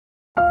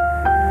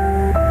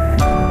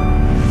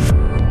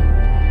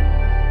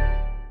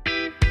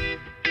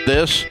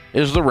This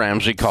is the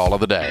Ramsey Call of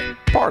the Day,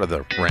 part of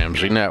the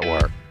Ramsey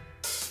Network.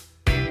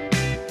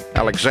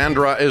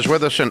 Alexandra is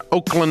with us in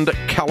Oakland,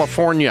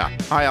 California.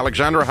 Hi,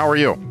 Alexandra. How are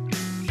you?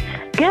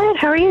 Good.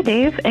 How are you,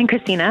 Dave and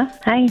Christina?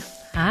 Hi.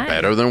 Hi.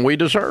 Better than we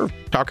deserve.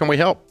 How can we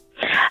help?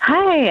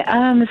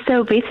 Hi.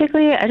 So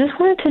basically, I just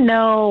wanted to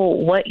know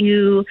what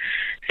you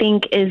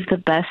think is the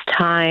best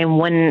time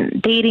when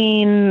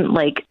dating,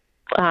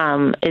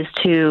 is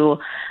to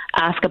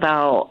ask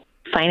about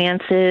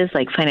finances,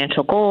 like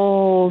financial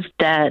goals,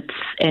 debts,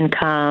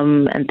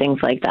 income, and things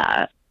like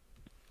that.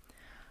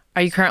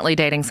 Are you currently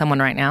dating someone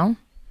right now?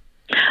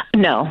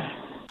 No.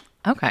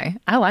 Okay.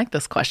 I like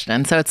this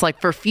question. So it's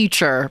like for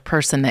future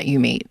person that you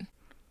meet.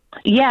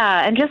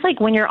 Yeah, and just like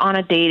when you're on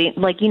a dating,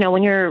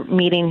 when you're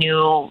meeting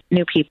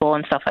new people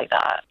and stuff like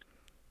that.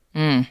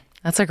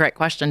 That's a great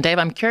question. Dave,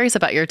 I'm curious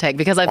about your take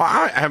because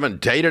I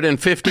haven't dated in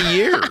 50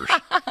 years.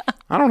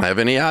 I don't have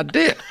any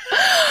idea.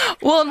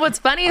 Well, and what's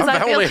funny is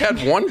I've only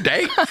had one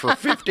date for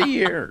 50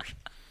 years.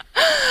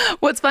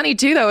 What's funny,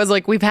 too, though, is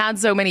like we've had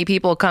so many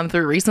people come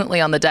through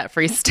recently on the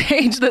debt-free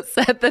stage that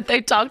said that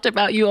they talked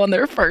about you on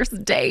their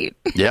first date.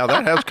 Yeah,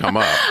 that has come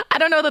up. I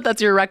don't know that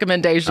that's your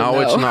recommendation, No,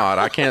 though. it's not.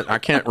 I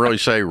can't really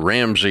say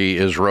Ramsey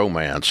is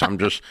romance.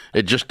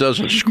 It just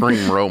doesn't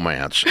scream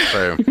romance.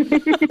 So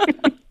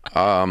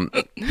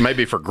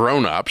maybe for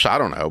grown-ups, I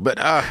don't know. But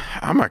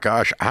oh my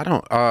gosh, I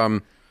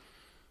don't.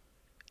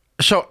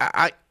 So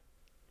I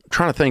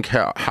trying to think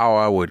how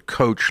I would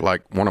coach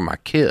like one of my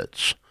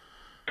kids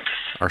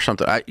or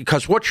something.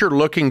 Because what you're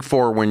looking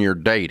for when you're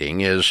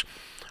dating is,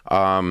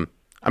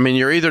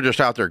 you're either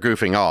just out there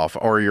goofing off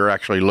or you're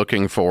actually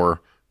looking for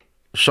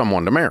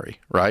someone to marry,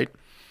 right?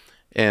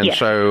 And yes.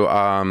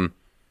 So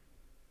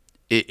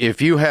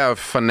if you have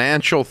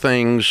financial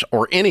things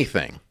or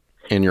anything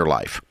in your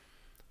life,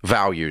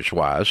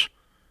 values-wise,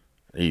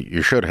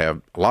 you should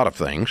have a lot of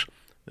things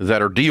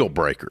that are deal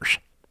breakers.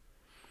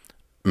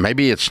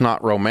 Maybe it's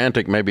not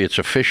romantic, maybe it's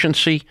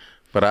efficiency,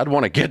 but I'd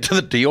want to get to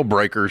the deal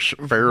breakers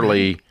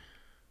fairly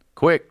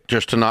quick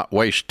just to not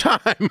waste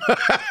time.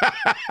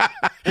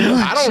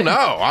 I don't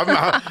know.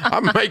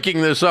 I'm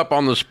making this up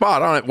on the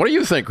spot. What do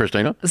you think,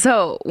 Christina?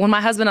 So when my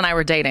husband and I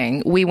were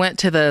dating, we went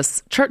to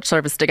this church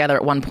service together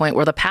at one point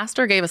where the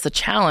pastor gave us a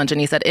challenge.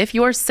 And he said, if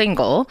you're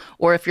single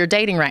or if you're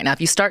dating right now,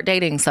 if you start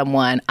dating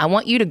someone, I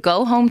want you to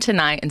go home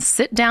tonight and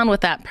sit down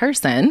with that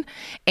person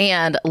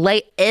and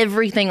lay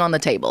everything on the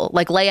table.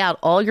 Like lay out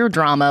all your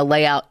drama,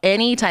 lay out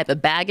any type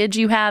of baggage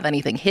you have,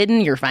 anything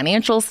hidden, your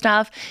financial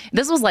stuff.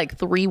 This was like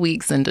 3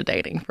 weeks into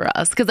dating for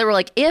us because they were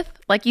like, if,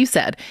 like you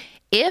said,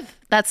 if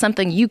that's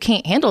something you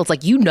can't handle, it's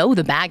like,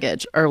 the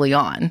baggage early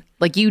on.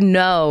 Like,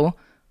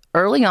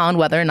 early on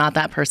whether or not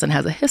that person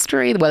has a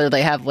history, whether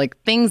they have like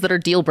things that are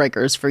deal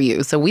breakers for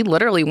you. So we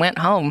literally went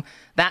home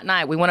that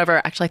night. We went over,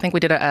 actually, I think we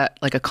did a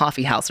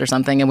coffee house or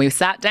something. And we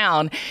sat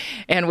down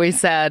and we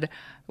said,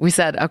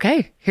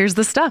 okay, here's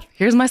the stuff.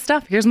 Here's my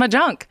stuff. Here's my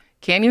junk.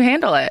 Can you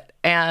handle it?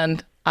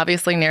 And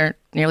obviously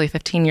nearly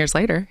 15 years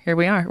later, here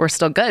we are. We're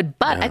still good.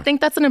 But yeah. I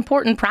think that's an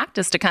important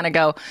practice to kind of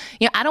go,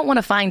 I don't want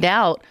to find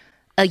out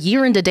a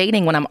year into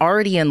dating when I'm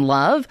already in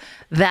love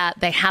that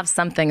they have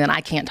something that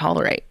I can't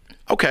tolerate.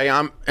 Okay,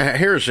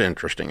 here's an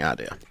interesting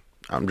idea.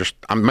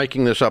 I'm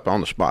making this up on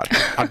the spot.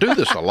 I do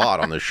this a lot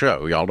on this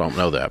show. Y'all don't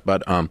know that.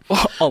 But,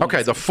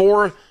 okay, the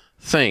 4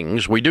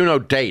 things, we do know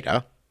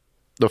data.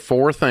 The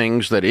 4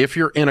 things that if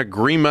you're in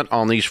agreement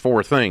on these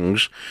 4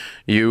 things,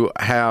 you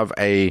have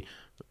a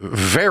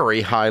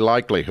very high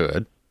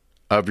likelihood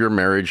of your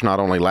marriage not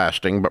only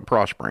lasting but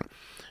prospering.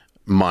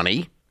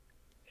 Money,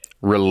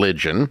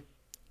 religion,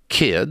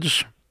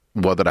 kids,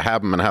 whether to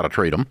have them and how to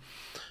treat them,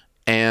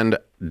 and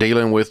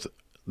dealing with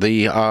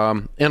the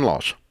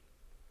in-laws,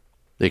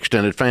 the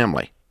extended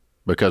family,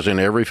 because in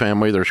every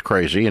family there's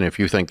crazy, and if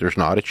you think there's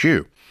not, it's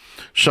you.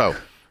 So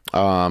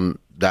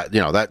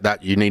that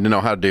you need to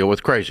know how to deal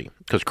with crazy,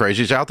 because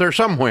crazy's out there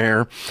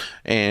somewhere.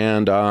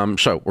 And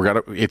so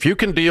if you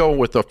can deal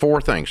with the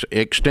 4 things: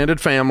 extended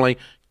family,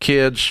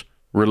 kids,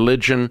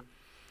 religion,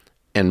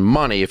 and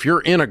money. If you're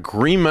in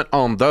agreement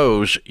on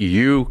those,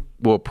 you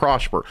will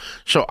prosper.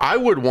 So I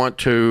would want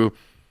to,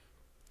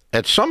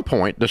 at some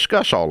point,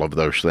 discuss all of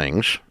those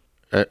things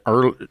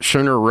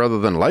sooner rather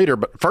than later.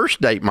 But first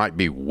date might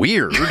be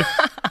weird, but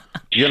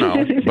he's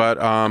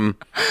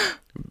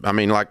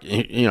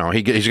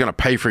going to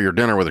pay for your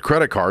dinner with a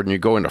credit card and you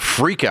go into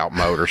freak out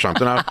mode or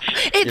something.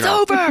 It's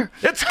over.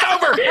 It's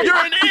over. You're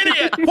an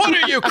idiot. What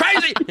are you,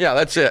 crazy? Yeah,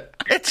 that's it.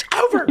 It's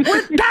over.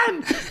 We're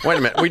done. Wait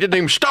a minute. We didn't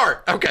even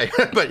start. Okay.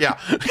 But yeah.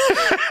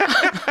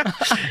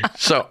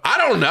 So I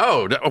don't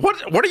know.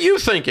 What are you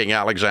thinking,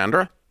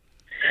 Alexandra?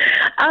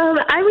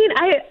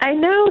 I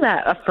know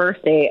that a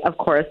first date, of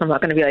course, I'm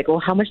not going to be like, well,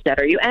 how much debt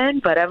are you in?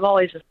 But I'm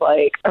always just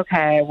like,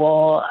 okay,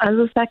 well, as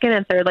a second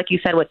and third, like you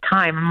said, with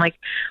time, I'm like,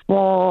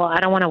 well, I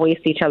don't want to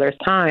waste each other's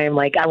time.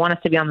 Like, I want us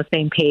to be on the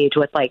same page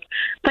with like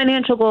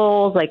financial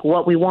goals, like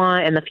what we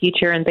want in the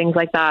future and things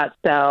like that.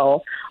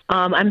 So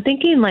I'm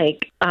thinking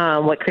like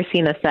what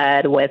Christina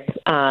said with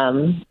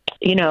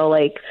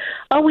like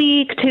a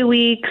week, 2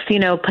 weeks,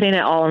 putting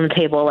it all on the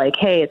table, like,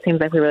 hey, it seems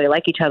like we really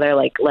like each other.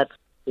 Like, let's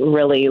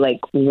really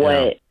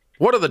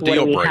what are the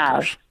deal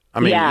breakers? I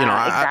mean,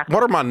 exactly.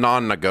 What are my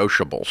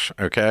non-negotiables?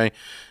 Okay.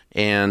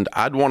 And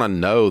I'd want to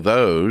know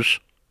those,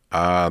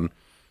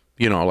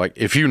 like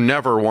if you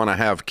never want to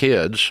have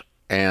kids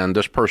and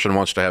this person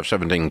wants to have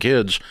 17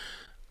 kids,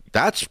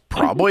 that's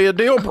probably a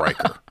deal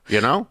breaker,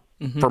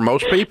 for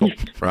most people.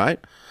 Right.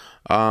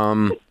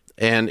 And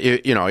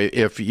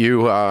if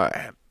you,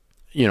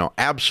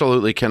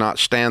 absolutely cannot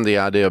stand the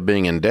idea of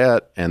being in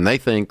debt and they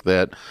think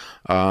that,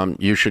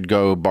 you should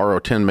go borrow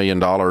 $10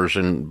 million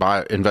and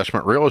buy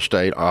investment real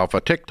estate off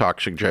of TikTok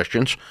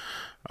suggestions,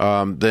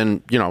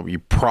 then, you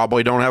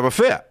probably don't have a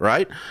fit,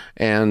 right?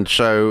 And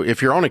so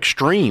if you're on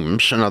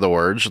extremes, in other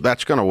words,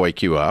 that's going to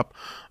wake you up.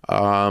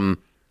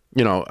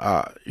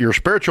 Your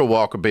spiritual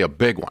walk would be a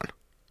big one.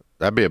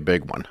 That'd be a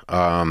big one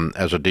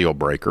as a deal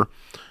breaker,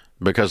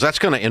 because that's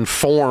going to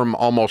inform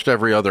almost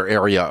every other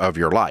area of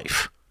your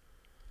life.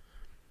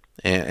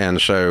 And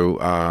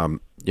so,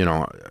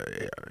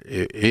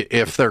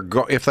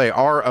 if they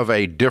are of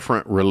a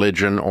different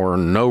religion or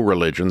no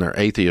religion, they're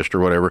atheist or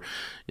whatever,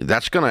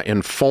 that's going to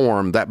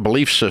inform that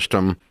belief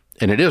system,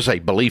 and it is a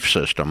belief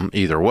system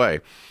either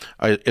way,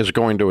 is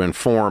going to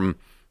inform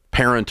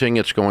parenting,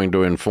 it's going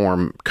to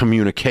inform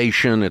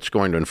communication, it's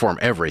going to inform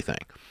everything,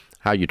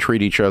 how you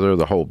treat each other,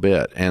 the whole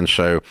bit. And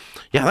so,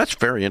 yeah, that's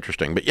very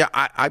interesting. But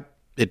yeah,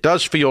 it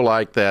does feel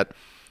like that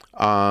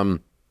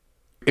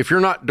if you're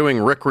not doing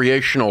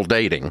recreational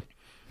dating,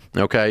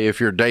 okay, if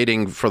you're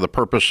dating for the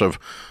purpose of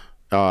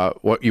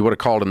what you would have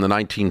called in the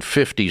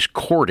 1950s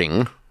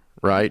courting,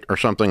 right, or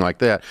something like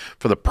that,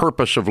 for the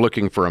purpose of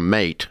looking for a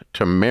mate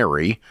to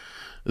marry,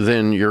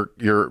 then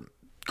you're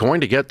going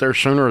to get there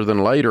sooner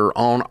than later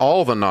on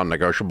all the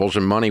non-negotiables,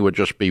 and money would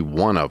just be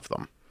one of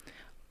them.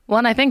 Well,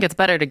 and I think it's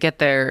better to get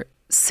there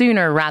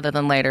sooner rather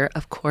than later.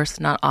 Of course,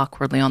 not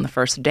awkwardly on the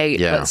first date,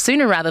 but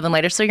sooner rather than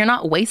later, so you're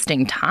not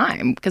wasting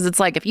time. Because it's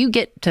like if you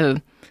get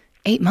to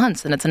 8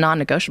 months and it's a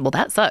non-negotiable,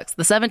 that sucks.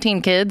 The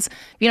 17 kids,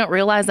 you don't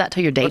realize that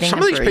till you're dating. But some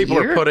of these people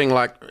are putting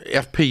like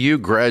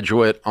FPU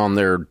graduate on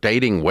their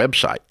dating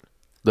website.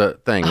 The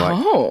thing,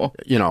 like,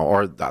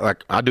 or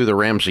like I do the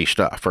Ramsey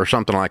stuff or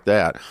something like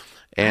that.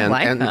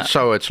 And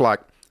so it's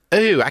like,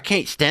 ooh, I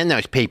can't stand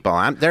those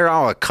people. They're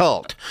all a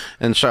cult.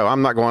 And so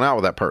I'm not going out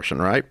with that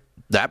person, right?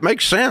 That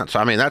makes sense.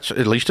 I mean, that's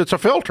at least it's a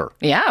filter.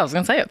 Yeah, I was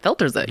going to say it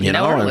filters it,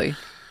 early.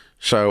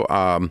 So,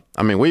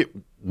 I mean, we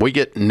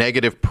get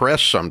negative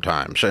press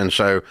sometimes. And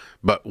so,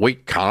 but we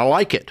kind of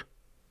like it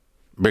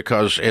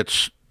because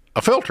it's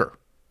a filter.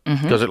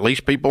 Because at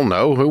least people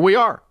know who we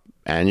are.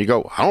 And you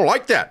go, I don't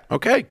like that.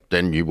 Okay,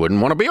 then you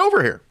wouldn't want to be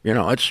over here.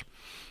 It's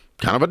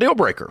kind of a deal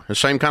breaker. The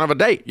same kind of a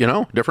date,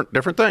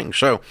 different things.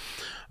 So,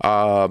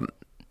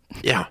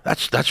 yeah,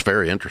 that's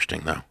very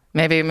interesting, though.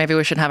 Maybe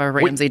we should have a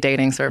Ramsey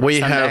dating service. We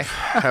someday.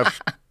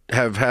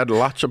 have had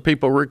lots of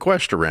people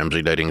request a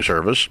Ramsey dating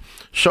service.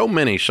 So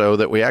many so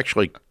that we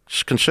actually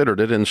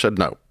considered it and said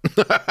no.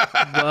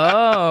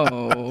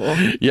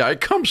 Whoa. Yeah,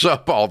 it comes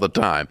up all the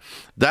time.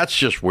 That's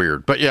just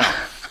weird. But yeah,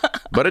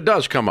 but it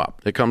does come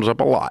up. It comes up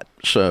a lot.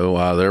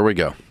 So there we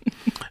go.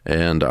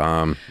 And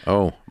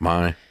oh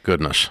my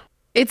goodness.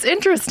 It's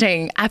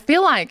interesting. I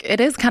feel like it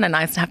is kind of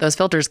nice to have those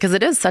filters because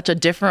it is such a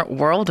different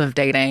world of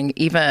dating,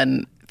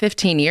 even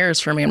 15 years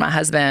for me and my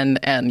husband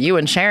and you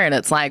and Sharon.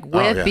 It's like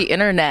with the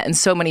internet and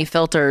so many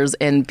filters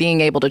and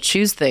being able to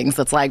choose things,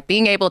 it's like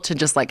being able to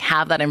just like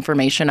have that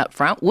information up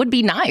front would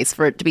be nice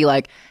for it to be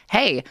like,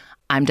 hey,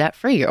 I'm debt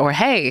free, or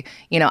hey,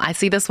 I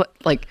see this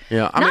like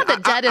not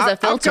that debt is a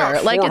filter.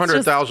 I've got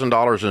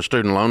 $400,000 in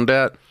student loan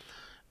debt.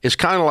 It's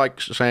kind of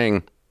like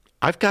saying,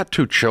 I've got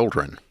 2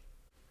 children.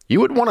 You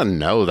would want to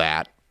know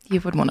that.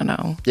 You would want to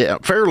know. Yeah,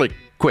 fairly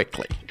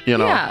quickly,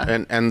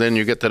 Yeah. And then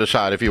you get to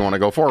decide if you want to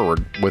go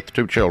forward with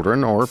 2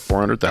 children or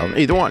 400,000.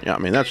 Either one. Yeah, I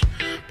mean, that's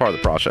part of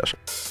the process.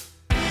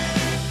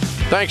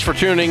 Thanks for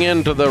tuning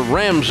in to the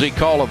Ramsey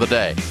Call of the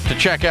Day. To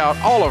check out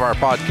all of our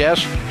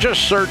podcasts,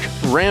 just search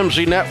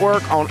Ramsey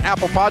Network on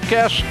Apple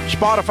Podcasts,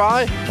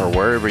 Spotify, or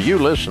wherever you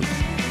listen.